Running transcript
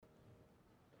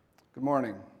Good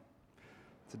morning.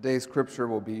 Today's scripture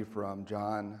will be from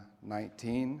John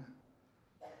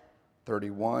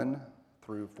 19:31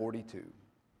 through 42.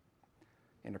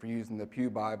 And if you're using the Pew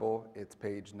Bible, it's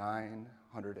page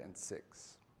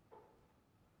 906.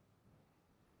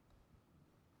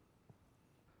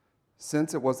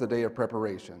 Since it was the day of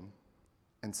preparation,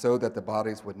 and so that the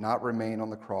bodies would not remain on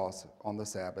the cross on the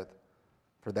Sabbath,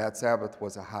 for that Sabbath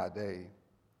was a high day,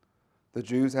 the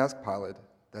Jews asked Pilate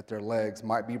that their legs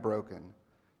might be broken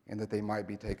and that they might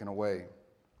be taken away.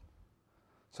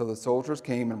 So the soldiers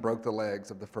came and broke the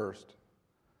legs of the first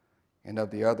and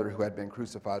of the other who had been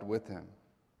crucified with him.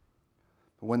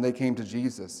 But when they came to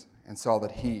Jesus and saw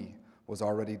that he was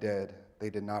already dead, they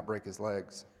did not break his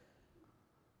legs.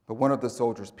 But one of the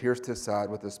soldiers pierced his side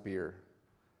with a spear,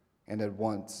 and at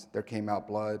once there came out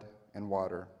blood and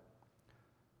water.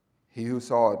 He who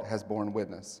saw it has borne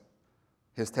witness.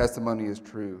 His testimony is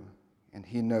true, and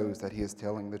he knows that he is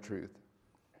telling the truth,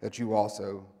 that you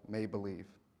also may believe.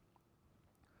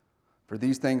 For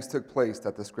these things took place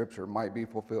that the scripture might be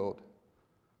fulfilled.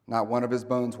 Not one of his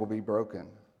bones will be broken.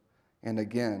 And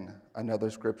again, another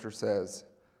scripture says,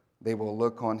 they will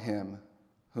look on him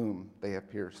whom they have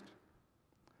pierced.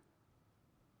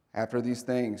 After these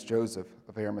things, Joseph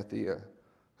of Arimathea,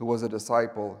 who was a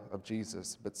disciple of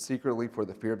Jesus, but secretly for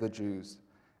the fear of the Jews,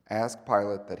 asked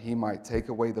Pilate that he might take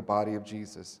away the body of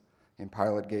Jesus, and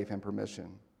Pilate gave him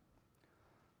permission.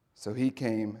 So he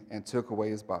came and took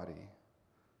away his body.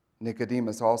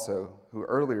 Nicodemus also, who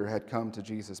earlier had come to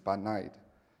Jesus by night,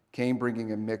 came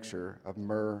bringing a mixture of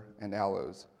myrrh and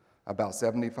aloes, about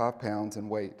 75 pounds in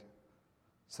weight.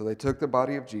 So they took the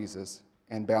body of Jesus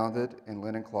and bound it in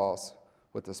linen cloths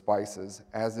with the spices,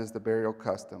 as is the burial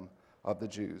custom of the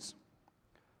Jews.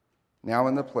 Now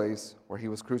in the place where he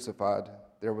was crucified,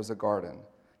 there was a garden,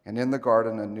 and in the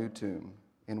garden a new tomb,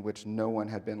 in which no one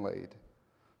had been laid.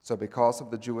 So because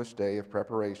of the Jewish day of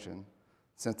preparation,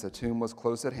 since the tomb was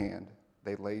close at hand,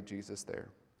 they laid Jesus there.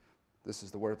 This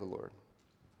is the word of the Lord.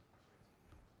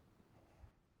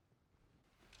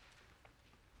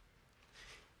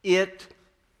 It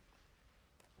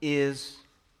is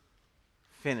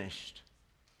finished.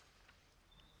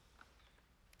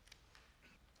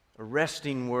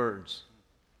 Arresting words.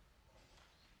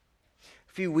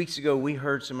 A few weeks ago, we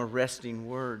heard some arresting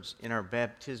words in our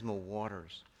baptismal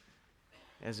waters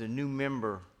as a new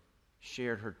member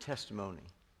shared her testimony.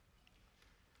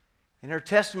 And her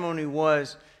testimony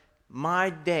was, my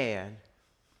dad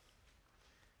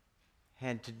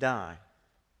had to die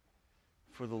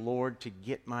for the Lord to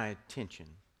get my attention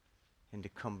and to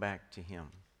come back to him.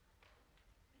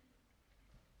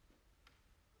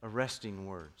 Arresting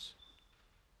words.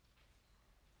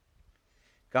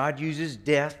 God uses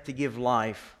death to give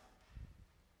life.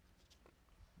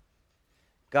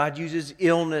 God uses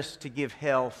illness to give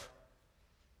health.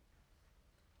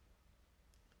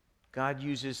 God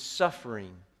uses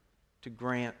suffering to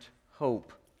grant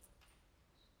hope.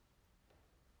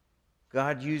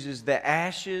 God uses the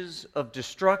ashes of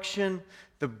destruction,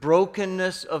 the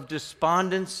brokenness of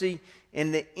despondency,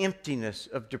 and the emptiness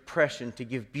of depression to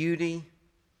give beauty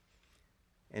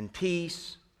and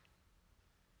peace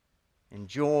and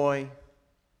joy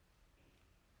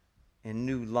and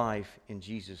new life in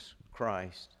Jesus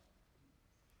Christ.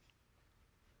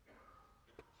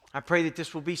 I pray that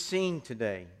this will be seen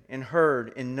today and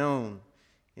heard and known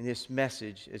in this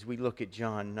message as we look at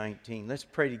John 19. Let's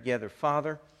pray together.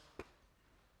 Father,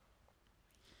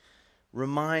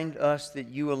 remind us that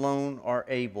you alone are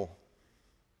able.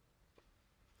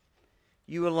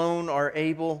 You alone are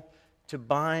able to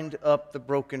bind up the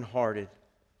brokenhearted.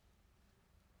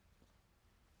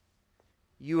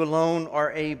 You alone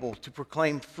are able to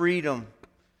proclaim freedom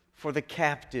for the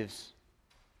captives.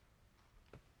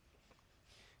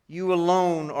 You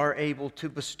alone are able to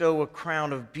bestow a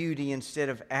crown of beauty instead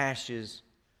of ashes,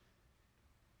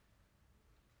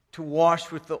 to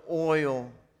wash with the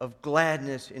oil of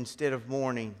gladness instead of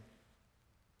mourning,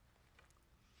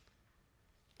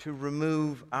 to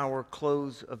remove our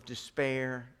clothes of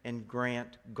despair and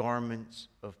grant garments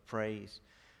of praise.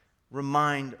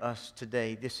 Remind us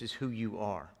today this is who you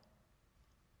are.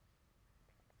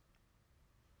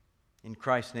 In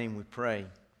Christ's name we pray.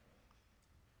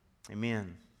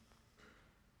 Amen.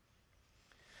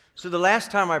 So the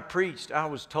last time I preached, I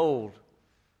was told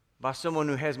by someone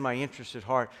who has my interest at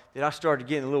heart that I started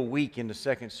getting a little weak in the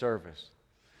second service.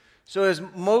 So as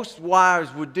most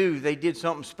wives would do, they did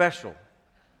something special.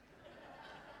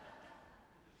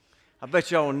 I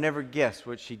bet y'all will never guess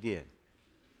what she did.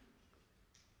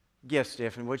 Guess,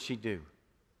 Stephanie, what'd she do?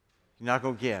 You're not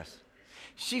going to guess.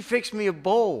 She fixed me a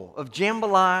bowl of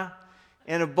jambalaya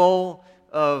and a bowl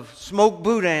of smoked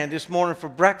boudin this morning for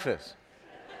breakfast.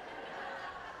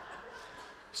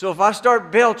 So if I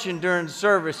start belching during the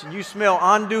service and you smell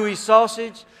andouille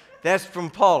sausage, that's from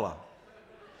Paula.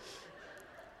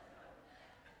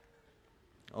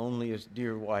 Only his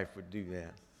dear wife would do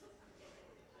that.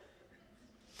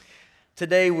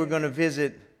 Today we're going to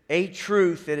visit a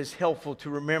truth that is helpful to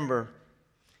remember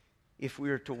if we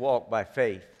are to walk by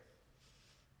faith.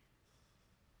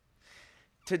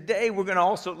 Today we're going to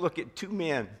also look at two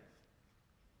men.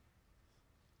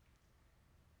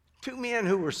 Two men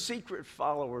who were secret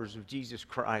followers of Jesus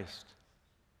Christ,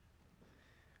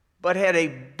 but had a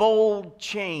bold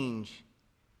change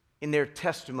in their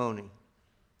testimony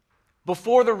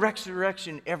before the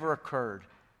resurrection ever occurred.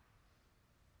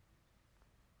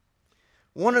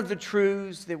 One of the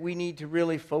truths that we need to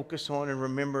really focus on and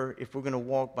remember if we're going to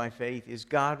walk by faith is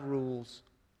God rules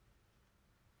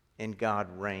and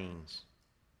God reigns.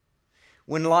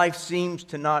 When life seems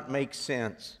to not make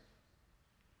sense,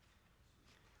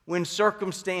 when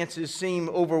circumstances seem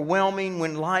overwhelming,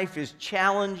 when life is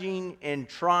challenging and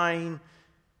trying,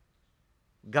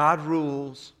 God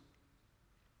rules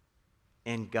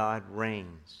and God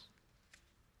reigns.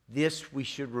 This we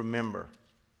should remember.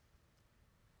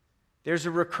 There's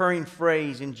a recurring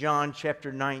phrase in John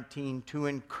chapter 19 to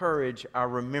encourage our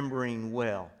remembering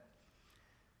well.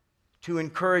 To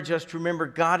encourage us to remember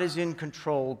God is in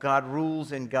control, God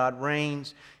rules and God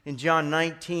reigns. In John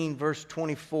 19 verse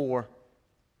 24,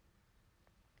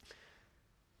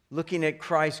 looking at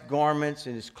Christ's garments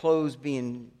and his clothes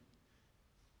being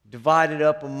divided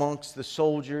up amongst the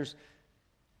soldiers,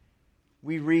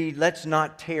 we read, "Let's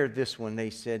not tear this one," they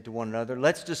said to one another.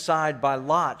 "Let's decide by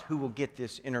lot who will get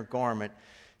this inner garment."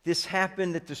 This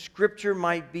happened that the scripture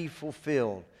might be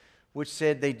fulfilled, which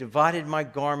said, "They divided my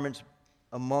garments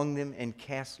among them and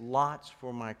cast lots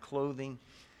for my clothing."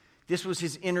 This was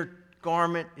his inner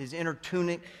garment, his inner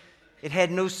tunic. It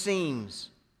had no seams.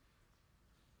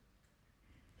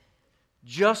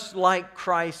 Just like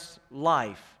Christ's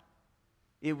life,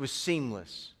 it was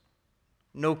seamless,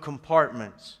 no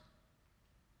compartments.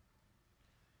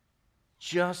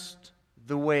 Just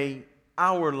the way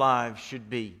our lives should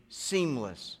be,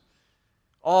 seamless,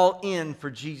 all in for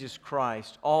Jesus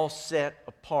Christ, all set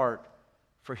apart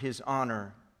for His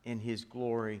honor and His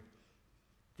glory.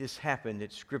 This happened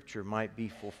that Scripture might be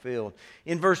fulfilled.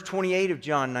 In verse 28 of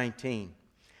John 19,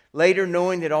 later,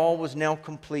 knowing that all was now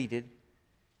completed,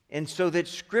 and so that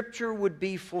Scripture would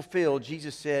be fulfilled,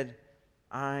 Jesus said,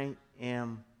 "I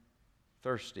am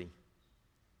thirsty."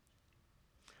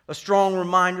 A strong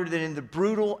reminder that in the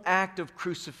brutal act of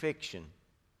crucifixion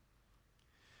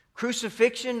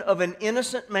of an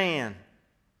innocent man,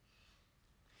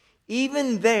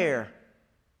 even there,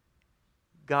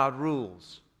 God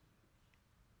rules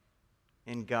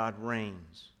and God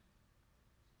reigns.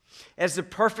 As the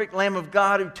perfect Lamb of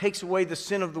God who takes away the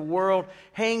sin of the world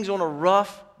hangs on a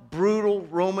rough, brutal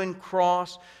Roman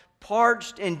cross,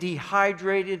 parched and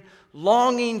dehydrated,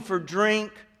 longing for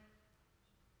drink,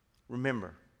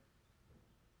 remember,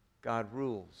 God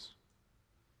rules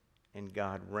and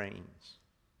God reigns.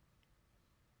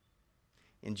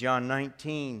 In John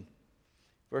 19,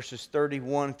 verses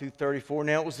 31 through 34,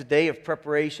 now it was the day of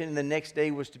preparation, and the next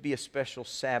day was to be a special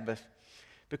Sabbath,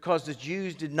 because the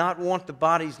Jews did not want the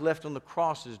bodies left on the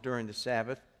crosses during the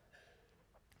Sabbath.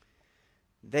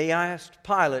 They asked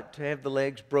Pilate to have the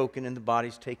legs broken and the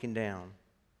bodies taken down.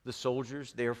 The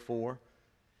soldiers, therefore,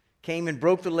 came and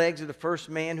broke the legs of the first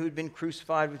man who had been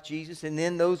crucified with Jesus, and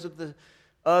then those of the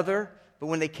other. But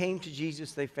when they came to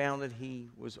Jesus, they found that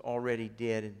he was already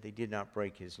dead, and they did not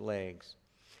break his legs.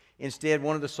 Instead,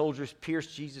 one of the soldiers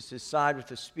pierced Jesus' side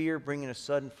with a spear, bringing a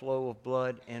sudden flow of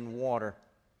blood and water.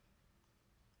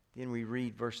 Then we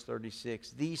read verse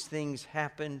 36. These things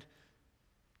happened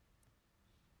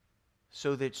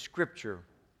so that Scripture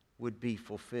would be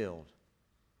fulfilled.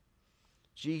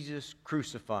 Jesus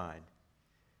crucified.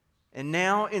 And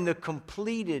now in the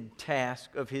completed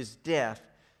task of his death,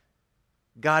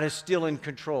 God is still in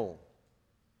control.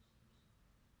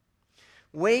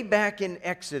 Way back in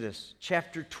Exodus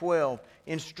chapter 12,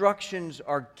 instructions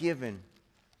are given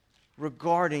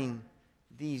regarding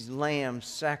these lambs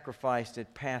sacrificed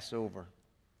at Passover.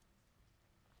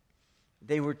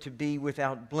 They were to be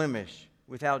without blemish,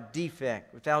 without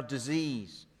defect, without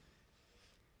disease.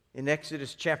 In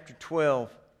Exodus chapter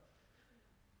 12,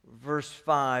 verse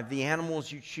 5, the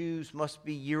animals you choose must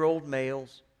be year-old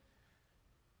males,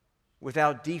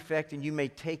 without defect, and you may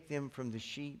take them from the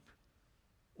sheep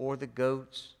or the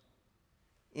goats.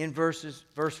 In verse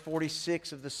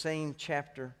 46 of the same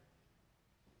chapter,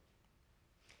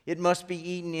 it must be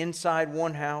eaten inside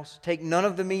one house. Take none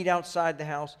of the meat outside the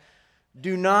house.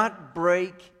 Do not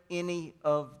break any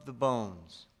of the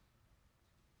bones.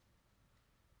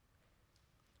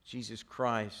 Jesus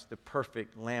Christ, the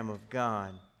perfect Lamb of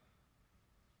God,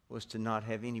 was to not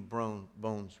have any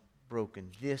bones broken.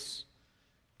 This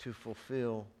to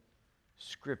fulfill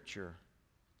Scripture.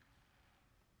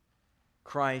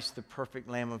 Christ, the perfect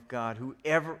Lamb of God, who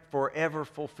forever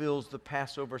fulfills the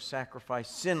Passover sacrifice,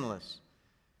 sinless,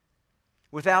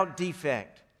 without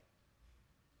defect,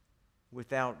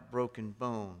 without broken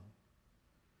bone.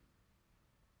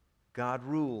 God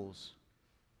rules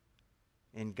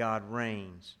and God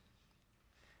reigns.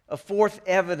 A fourth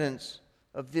evidence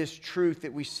of this truth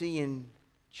that we see in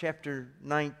chapter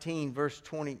 19, verse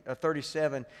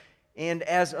 37, and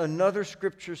as another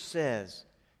scripture says,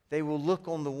 they will look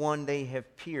on the one they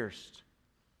have pierced.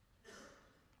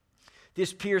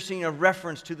 This piercing, a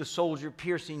reference to the soldier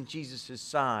piercing Jesus'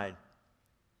 side.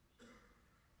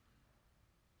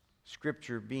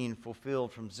 Scripture being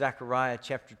fulfilled from Zechariah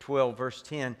chapter 12, verse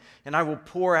 10. And I will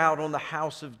pour out on the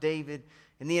house of David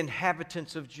and the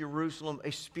inhabitants of Jerusalem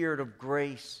a spirit of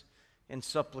grace and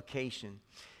supplication.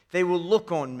 They will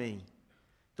look on me,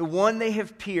 the one they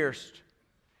have pierced,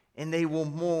 and they will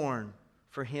mourn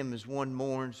for him as one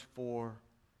mourns for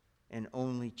an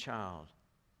only child,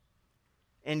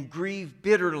 and grieve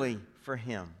bitterly for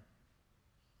him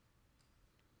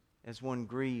as one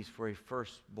grieves for a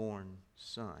firstborn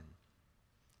son.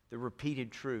 The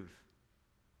repeated truth.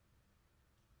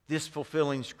 This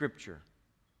fulfilling Scripture.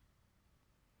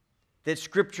 That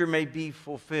Scripture may be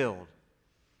fulfilled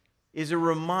is a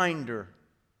reminder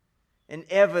and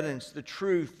evidence, the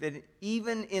truth that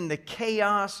even in the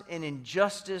chaos and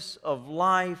injustice of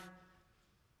life,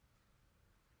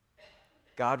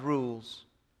 God rules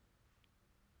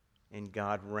and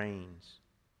God reigns.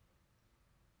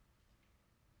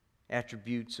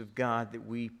 Attributes of God that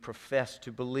we profess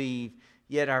to believe,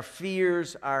 yet our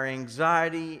fears, our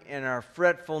anxiety, and our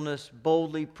fretfulness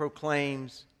boldly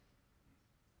proclaims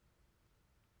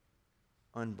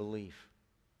unbelief.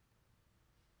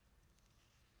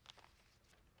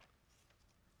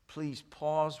 Please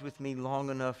pause with me long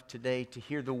enough today to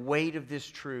hear the weight of this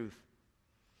truth.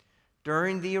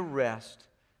 During the arrest,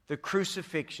 the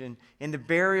crucifixion, and the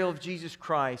burial of Jesus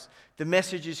Christ, the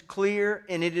message is clear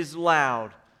and it is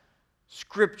loud.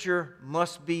 Scripture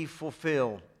must be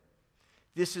fulfilled.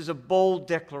 This is a bold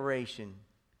declaration,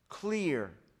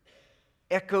 clear,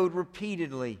 echoed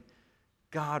repeatedly.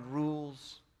 God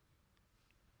rules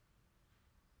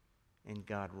and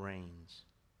God reigns.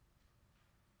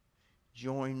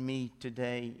 Join me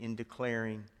today in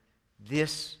declaring,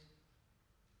 this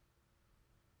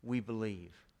we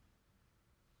believe.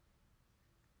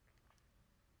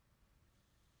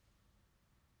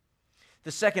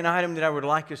 The second item that I would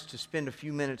like us to spend a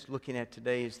few minutes looking at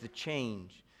today is the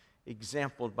change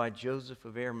exemplified by Joseph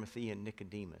of Arimathea and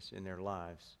Nicodemus in their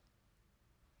lives.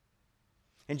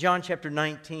 In John chapter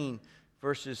 19,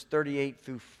 verses 38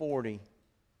 through 40,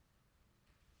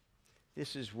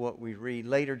 this is what we read.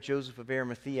 Later, Joseph of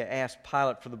Arimathea asked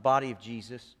Pilate for the body of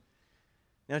Jesus.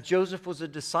 Now, Joseph was a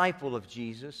disciple of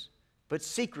Jesus, but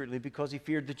secretly because he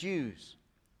feared the Jews.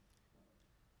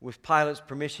 With Pilate's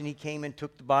permission, he came and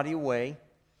took the body away.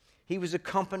 He was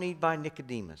accompanied by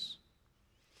Nicodemus,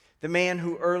 the man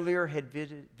who earlier had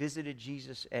visited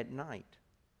Jesus at night.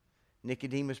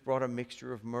 Nicodemus brought a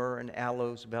mixture of myrrh and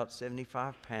aloes, about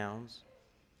 75 pounds.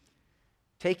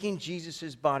 Taking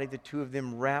Jesus' body, the two of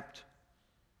them wrapped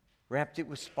it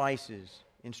with spices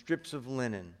in strips of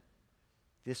linen.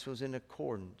 This was in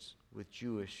accordance with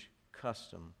Jewish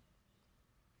custom.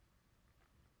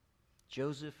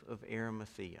 Joseph of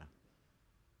Arimathea,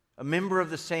 a member of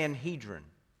the Sanhedrin.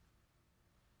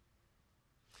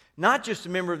 Not just a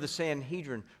member of the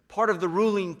Sanhedrin, part of the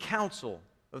ruling council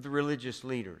of the religious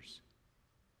leaders,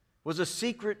 was a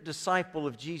secret disciple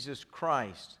of Jesus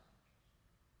Christ.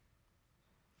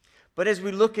 But as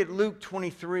we look at Luke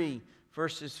 23,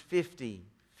 verses 50,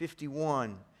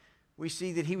 51, we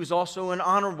see that he was also an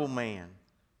honorable man,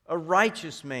 a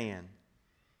righteous man.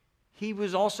 He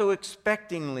was also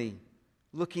expectingly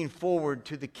looking forward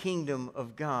to the kingdom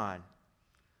of God.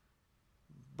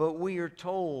 But we are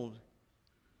told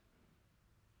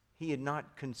he had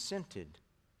not consented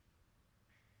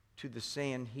to the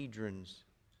Sanhedrin's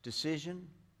decision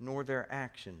nor their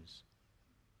actions.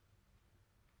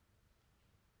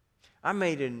 I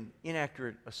made an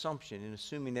inaccurate assumption in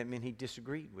assuming that meant he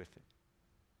disagreed with it.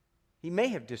 He may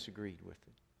have disagreed with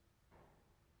it.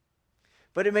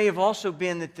 But it may have also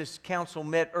been that this council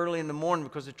met early in the morning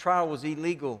because the trial was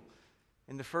illegal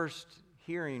and the first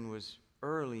hearing was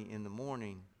early in the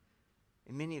morning,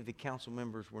 and many of the council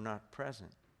members were not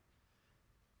present.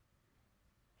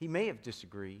 He may have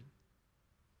disagreed.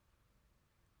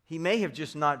 He may have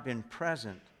just not been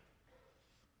present.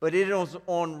 But it was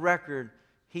on record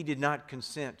he did not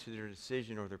consent to their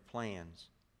decision or their plans.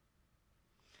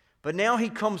 But now he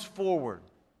comes forward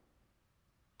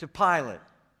to Pilate,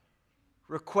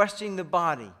 requesting the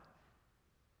body.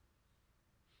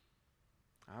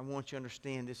 I want you to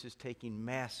understand this is taking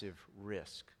massive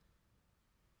risk.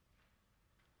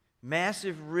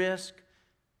 Massive risk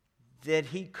that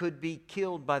he could be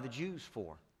killed by the Jews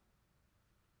for.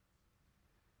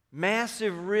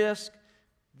 Massive risk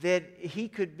that he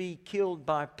could be killed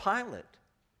by Pilate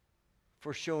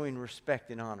for showing respect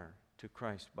and honor to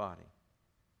Christ's body.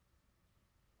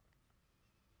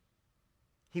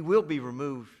 He will be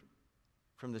removed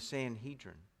from the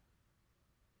Sanhedrin.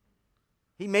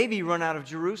 He may be run out of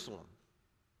Jerusalem.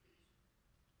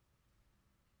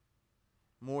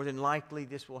 More than likely,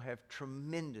 this will have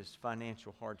tremendous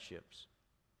financial hardships.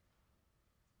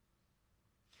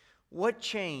 What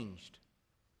changed?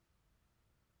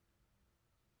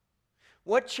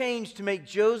 What changed to make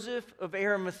Joseph of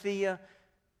Arimathea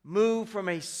move from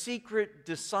a secret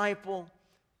disciple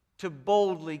to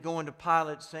boldly going to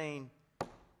Pilate saying,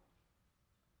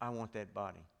 I want that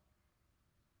body?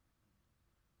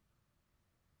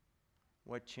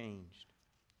 What changed?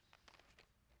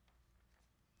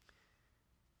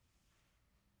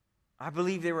 I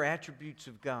believe they were attributes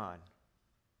of God.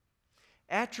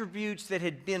 Attributes that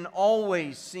had been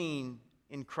always seen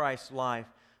in Christ's life,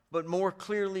 but more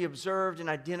clearly observed and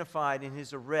identified in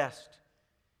his arrest,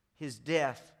 his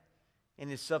death, and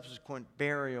his subsequent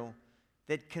burial,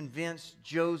 that convinced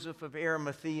Joseph of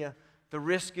Arimathea, the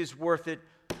risk is worth it.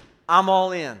 I'm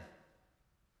all in.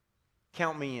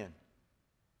 Count me in.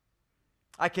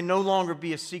 I can no longer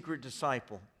be a secret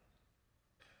disciple.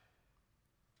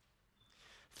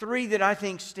 3 that I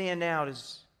think stand out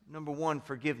is, number 1,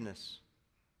 forgiveness.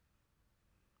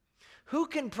 Who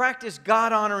can practice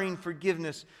God-honoring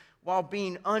forgiveness while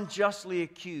being unjustly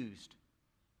accused,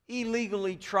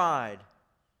 illegally tried,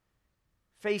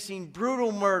 facing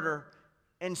brutal murder,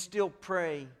 and still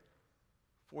pray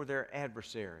for their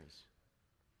adversaries?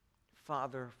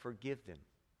 Father, forgive them,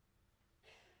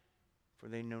 for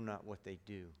they know not what they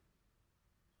do.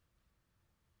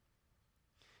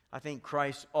 I think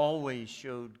Christ always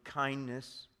showed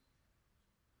kindness.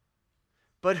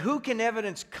 But who can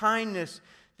evidence kindness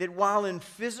that while in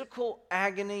physical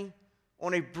agony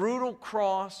on a brutal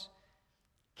cross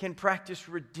can practice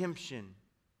redemption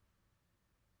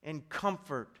and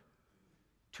comfort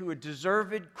to a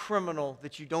deserved criminal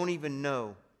that you don't even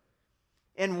know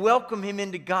and welcome him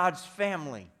into God's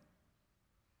family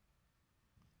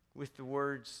with the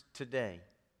words, today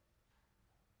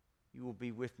you will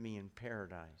be with me in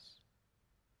paradise?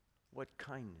 What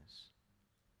kindness.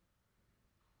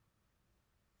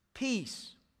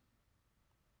 Peace.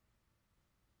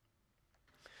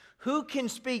 Who can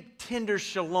speak tender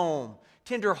shalom,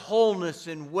 tender wholeness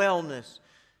and wellness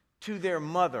to their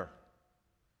mother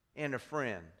and a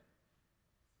friend?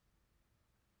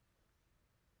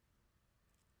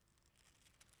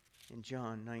 In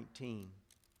John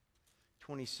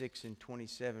 19:26 and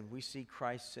 27, we see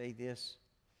Christ say this.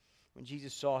 When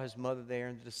Jesus saw his mother there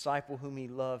and the disciple whom he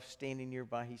loved standing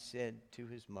nearby, he said to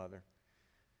his mother,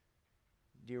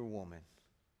 Dear woman,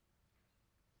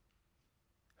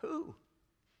 who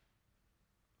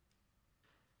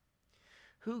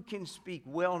can speak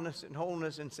wellness and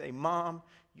wholeness and say, Mom,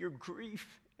 your grief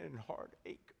and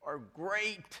heartache are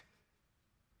great.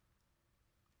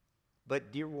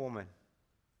 But dear woman,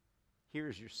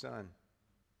 here's your son.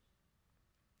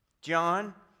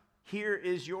 John, here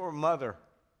is your mother.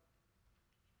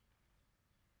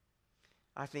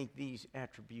 I think these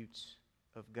attributes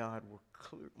of God were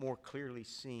more clearly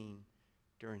seen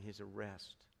during his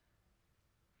arrest,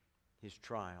 his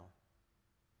trial,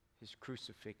 his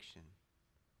crucifixion,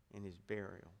 and his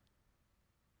burial.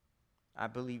 I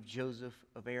believe Joseph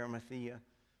of Arimathea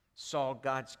saw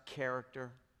God's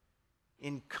character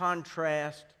in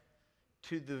contrast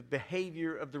to the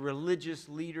behavior of the religious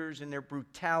leaders and their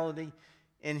brutality,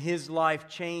 and his life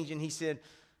changed, and he said,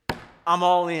 I'm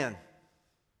all in.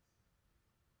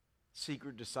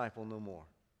 Secret disciple no more.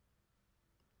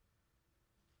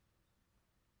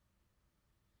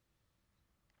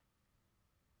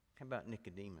 How about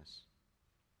Nicodemus?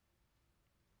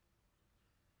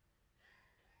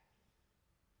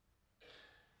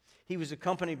 He was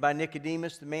accompanied by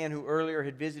Nicodemus, the man who earlier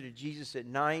had visited Jesus at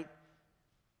night.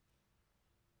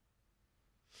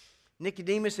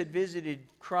 Nicodemus had visited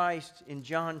Christ in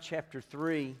John chapter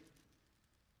 3.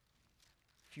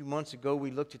 A few months ago,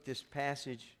 we looked at this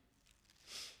passage.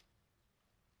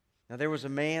 Now there was a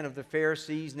man of the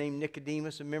Pharisees named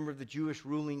Nicodemus, a member of the Jewish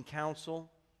ruling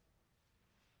council.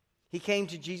 He came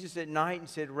to Jesus at night and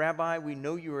said, "Rabbi, we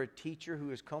know you are a teacher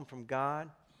who has come from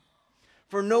God.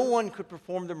 For no one could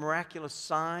perform the miraculous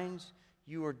signs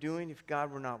you are doing if God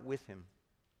were not with him."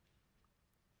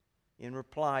 In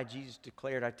reply, Jesus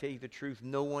declared, "I tell you the truth,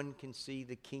 no one can see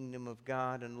the kingdom of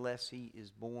God unless he is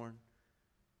born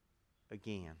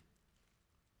again."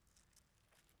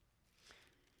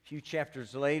 A few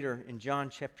chapters later, in John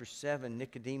chapter 7,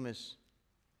 Nicodemus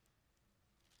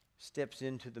steps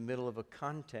into the middle of a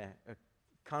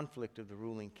conflict of the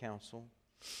ruling council.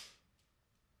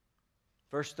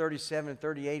 Verse 37 and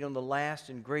 38, on the last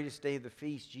and greatest day of the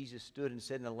feast, Jesus stood and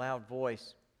said in a loud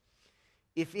voice,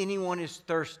 "If anyone is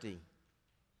thirsty,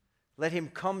 let him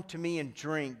come to me and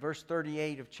drink." Verse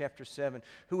 38 of chapter 7,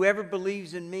 "Whoever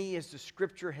believes in me, as the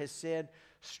Scripture has said,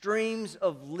 streams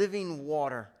of living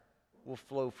water will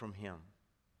flow from him."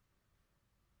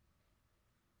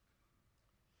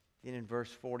 Then in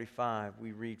verse 45,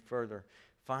 we read further,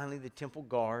 "Finally the temple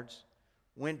guards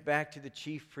went back to the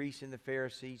chief priests and the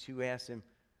Pharisees, who asked him,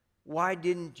 'Why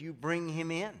didn't you bring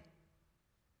him in?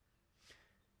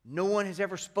 No one has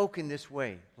ever spoken this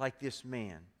way like this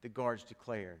man,' the guards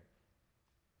declared.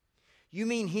 'You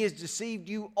mean he has deceived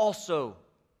you also?'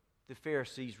 the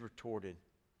Pharisees retorted.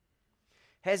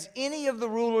 'Has any of the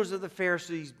rulers of the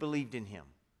Pharisees believed in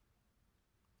him?'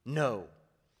 'No,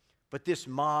 but this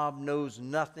mob knows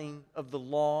nothing of the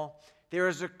law. There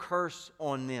is a curse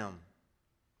on them.'"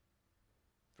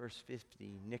 Verse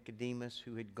 50, Nicodemus,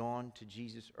 who had gone to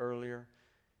Jesus earlier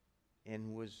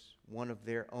and was one of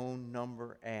their own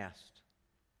number, asked,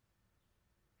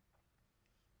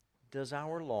 "Does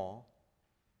our law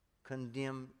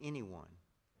condemn anyone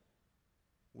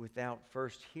without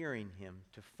first hearing him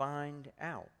to find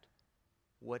out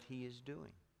what he is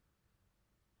doing?"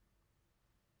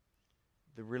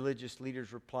 The religious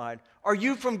leaders replied, "Are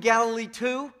you from Galilee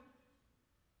too?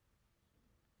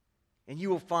 And you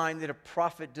will find that a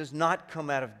prophet does not come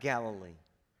out of Galilee."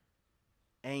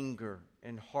 Anger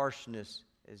and harshness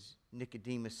as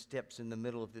Nicodemus steps in the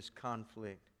middle of this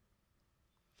conflict.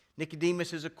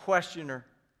 Nicodemus is a questioner,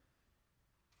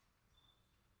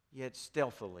 yet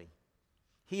stealthily.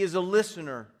 He is a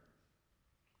listener,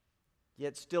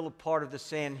 yet still a part of the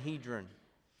Sanhedrin.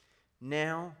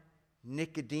 Now,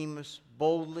 Nicodemus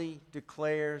boldly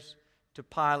declares to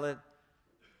Pilate,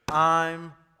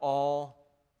 "I'm all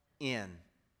in."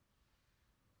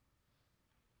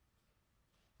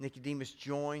 Nicodemus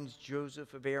joins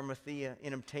Joseph of Arimathea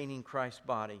in obtaining Christ's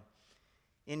body,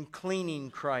 in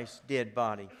cleaning Christ's dead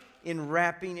body, in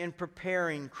wrapping and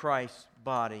preparing Christ's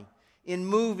body, in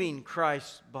moving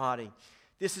Christ's body.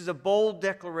 This is a bold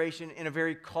declaration and a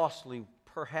very costly,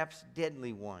 perhaps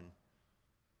deadly one.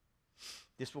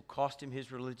 This will cost him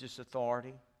his religious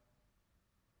authority.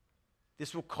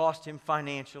 This will cost him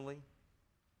financially.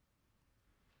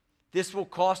 This will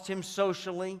cost him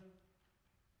socially.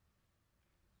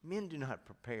 Men do not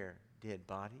prepare dead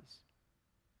bodies.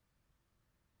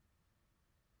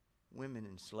 Women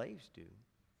and slaves do.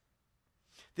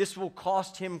 This will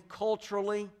cost him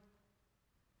culturally.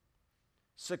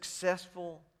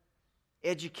 Successful,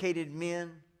 educated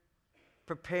men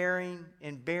preparing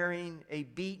and burying a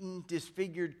beaten,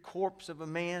 disfigured corpse of a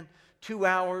man 2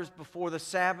 hours before the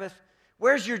Sabbath.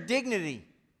 Where's your dignity?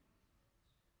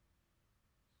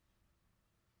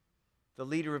 The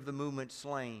leader of the movement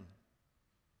slain.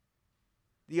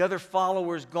 The other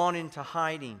followers gone into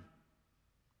hiding.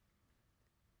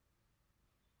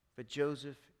 But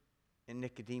Joseph and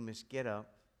Nicodemus get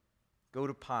up, go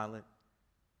to Pilate,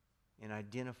 and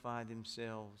identify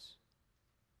themselves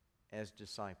as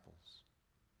disciples.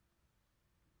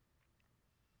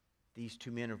 These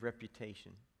two men of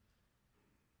reputation,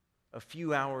 a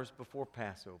few hours before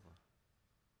Passover,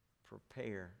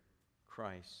 prepare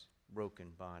Christ's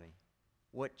broken body.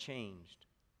 What changed?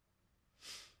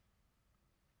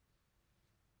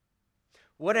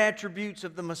 What attributes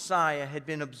of the Messiah had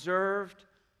been observed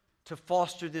to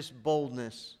foster this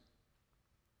boldness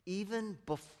even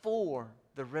before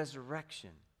the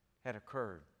resurrection had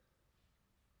occurred?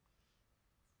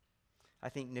 I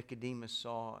think Nicodemus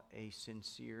saw a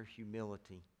sincere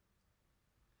humility.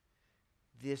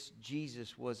 This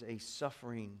Jesus was a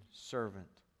suffering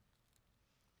servant.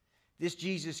 This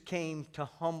Jesus came to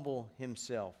humble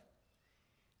himself,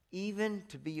 even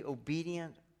to be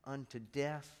obedient unto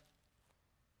death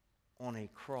on a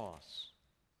cross.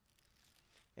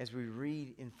 As we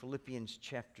read in Philippians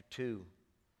chapter 2,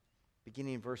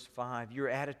 beginning in verse 5, your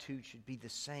attitude should be the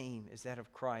same as that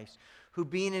of Christ, who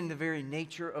being in the very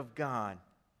nature of God,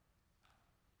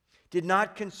 did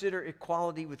not consider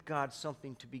equality with God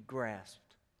something to be grasped.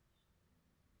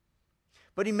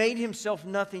 But he made himself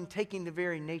nothing, taking the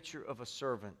very nature of a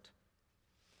servant.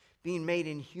 Being made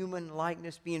in human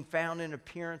likeness, being found in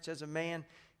appearance as a man,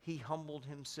 he humbled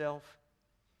himself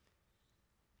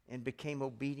and became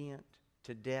obedient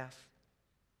to death,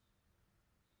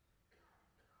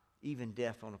 even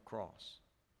death on a cross.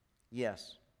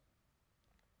 Yes.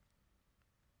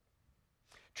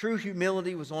 True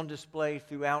humility was on display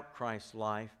throughout Christ's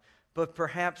life, but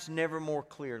perhaps never more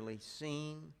clearly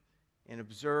seen and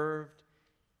observed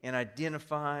and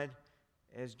identified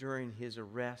as during his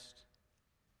arrest,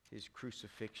 his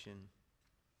crucifixion,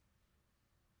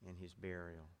 and his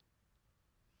burial.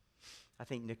 I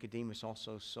think Nicodemus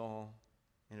also saw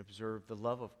and observed the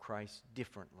love of Christ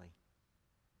differently.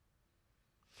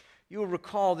 You will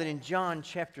recall that in John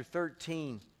chapter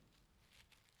 13,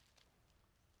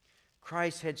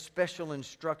 Christ had special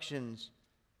instructions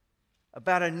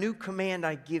about a new command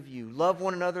I give you. Love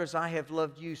one another as I have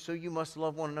loved you, so you must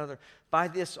love one another. By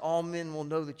this all men will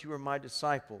know that you are my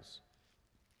disciples,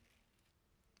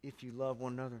 if you love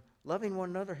one another. Loving one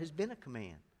another has been a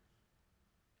command,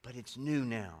 but it's new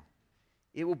now.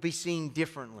 It will be seen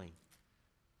differently.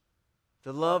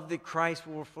 The love that Christ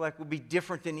will reflect will be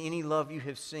different than any love you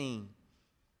have seen.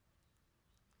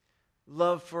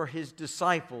 Love for his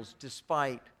disciples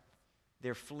despite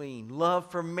their fleeing. Love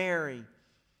for Mary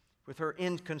with her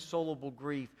inconsolable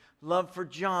grief. Love for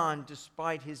John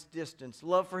despite his distance.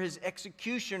 Love for his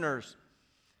executioners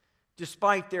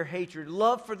despite their hatred.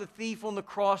 Love for the thief on the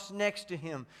cross next to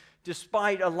him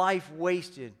despite a life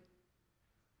wasted.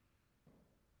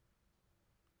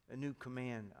 A new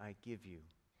command I give you.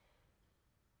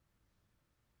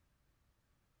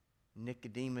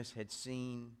 Nicodemus had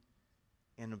seen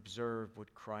and observed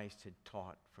what Christ had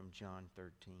taught from John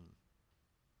 13.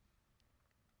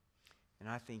 And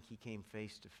I think he came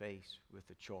face to face with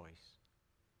a choice.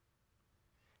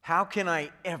 How can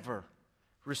I ever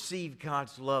receive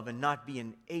God's love and not be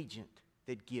an agent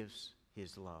that gives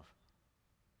his love?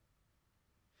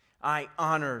 I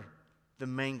honor the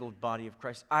mangled body of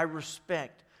Christ. I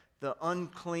respect the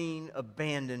unclean,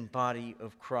 abandoned body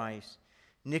of Christ.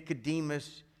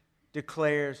 Nicodemus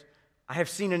declares, I have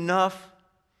seen enough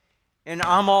and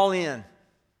I'm all in.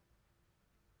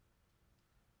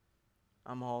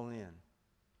 I'm all in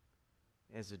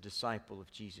as a disciple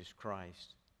of Jesus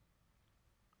Christ.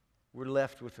 We're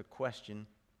left with a question.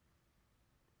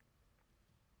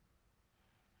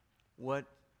 What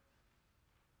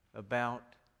about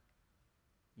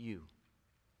you?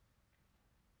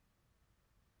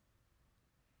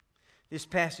 This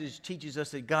passage teaches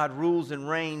us that God rules and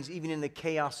reigns even in the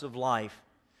chaos of life.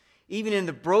 Even in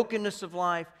the brokenness of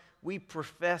life, we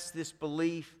profess this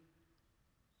belief,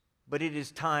 but it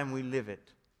is time we live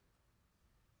it.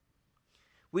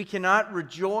 We cannot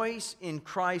rejoice in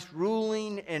Christ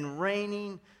ruling and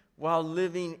reigning while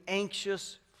living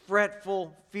anxious,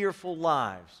 fretful, fearful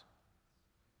lives.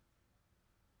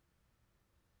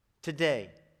 Today,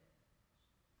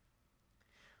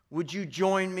 would you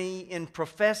join me in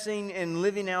professing and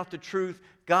living out the truth,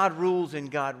 God rules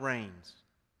and God reigns?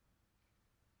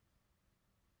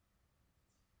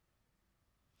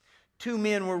 Two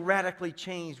men were radically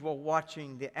changed while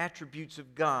watching the attributes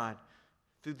of God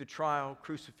through the trial,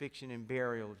 crucifixion, and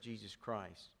burial of Jesus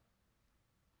Christ.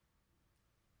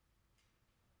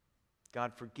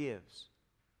 God forgives.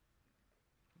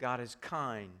 God is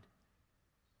kind.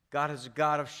 God is a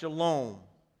God of shalom.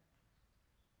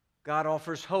 God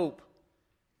offers hope.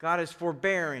 God is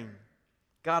forbearing.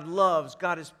 God loves.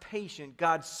 God is patient.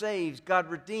 God saves. God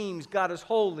redeems. God is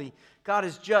holy. God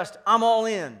is just. I'm all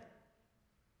in.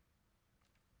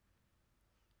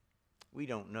 We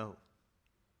don't know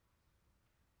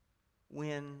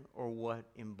when or what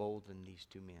emboldened these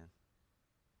two men.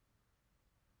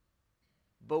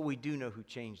 But we do know who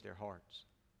changed their hearts.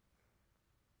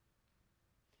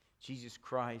 Jesus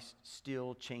Christ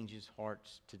still changes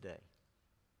hearts today.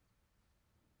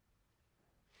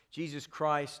 Jesus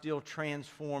Christ still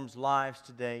transforms lives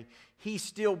today. He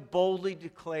still boldly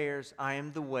declares, I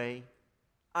am the way,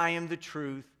 I am the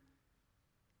truth,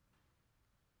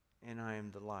 and I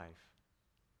am the life.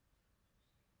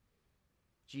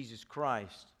 Jesus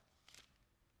Christ,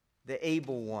 the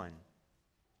able one.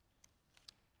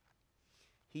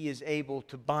 He is able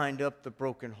to bind up the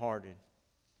brokenhearted.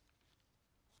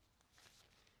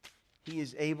 He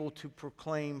is able to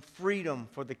proclaim freedom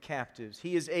for the captives.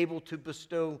 He is able to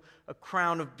bestow a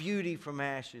crown of beauty from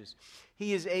ashes.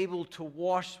 He is able to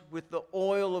wash with the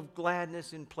oil of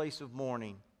gladness in place of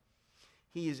mourning.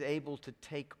 He is able to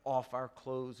take off our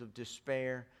clothes of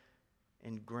despair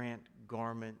and grant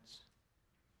garments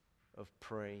of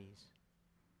praise.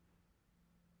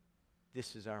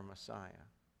 This is our Messiah.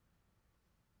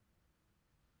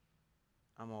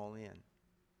 I'm all in.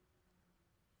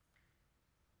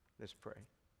 Let's pray.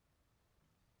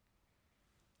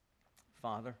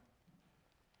 Father,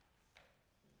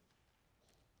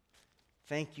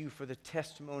 thank you for the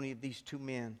testimony of these two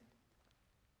men.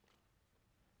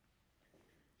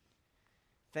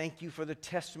 Thank you for the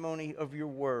testimony of your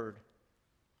word.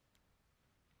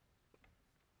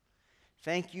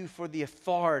 Thank you for the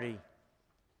authority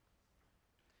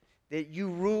that you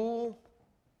rule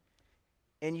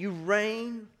and you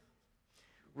reign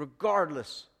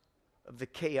regardless of the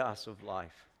chaos of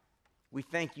life. We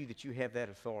thank you that you have that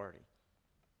authority.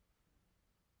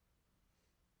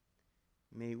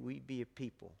 May we be a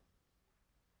people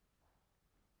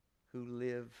who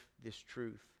live this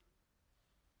truth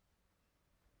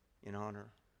in honor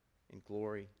and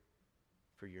glory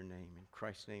for your name. In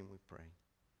Christ's name we pray.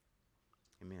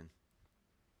 Amen.